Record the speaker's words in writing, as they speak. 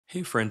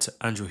Hey friends,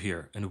 Andrew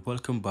here and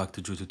welcome back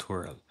to Joe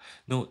Tutorial.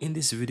 Now in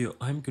this video,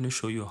 I'm going to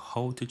show you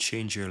how to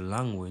change your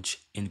language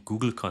in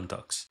Google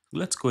Contacts.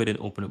 Let's go ahead and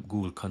open up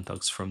Google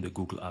Contacts from the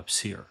Google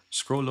Apps here.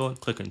 Scroll down,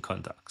 click on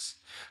Contacts.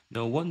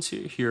 Now once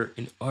you're here,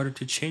 in order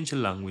to change the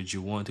language,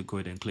 you want to go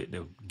ahead and click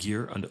the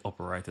gear on the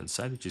upper right hand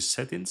side, which is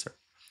Settings.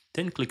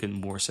 Then click on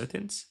More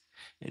Settings.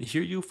 And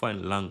here you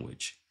find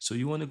Language. So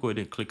you want to go ahead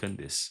and click on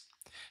this.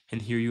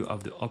 And here you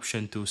have the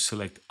option to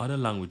select other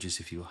languages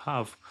if you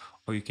have,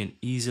 or you can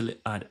easily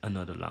add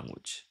another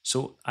language.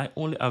 So I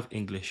only have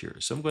English here,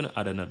 so I'm going to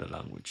add another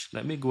language.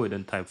 Let me go ahead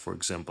and type, for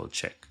example,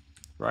 Czech,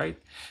 right?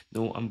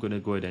 Now I'm going to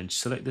go ahead and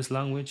select this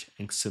language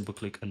and simple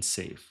click and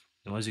save.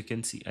 Now, as you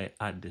can see, I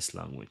add this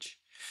language.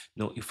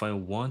 Now, if I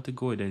want to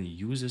go ahead and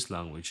use this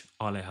language,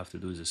 all I have to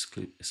do is just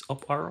click this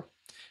up arrow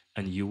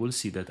and you will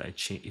see that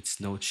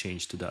it's now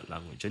changed to that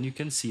language, and you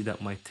can see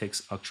that my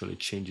text actually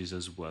changes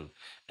as well,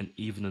 and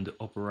even on the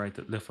upper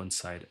right left hand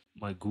side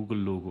my Google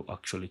logo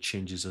actually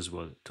changes as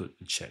well to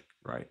Czech.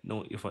 Right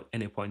now, if at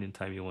any point in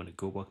time you want to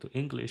go back to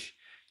English,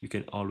 you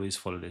can always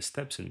follow the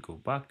steps and go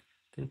back,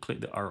 then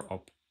click the arrow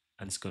up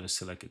and it's going to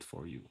select it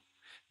for you.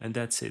 And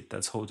that's it.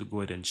 That's how to go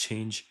ahead and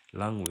change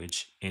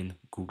language in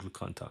Google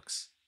Contacts.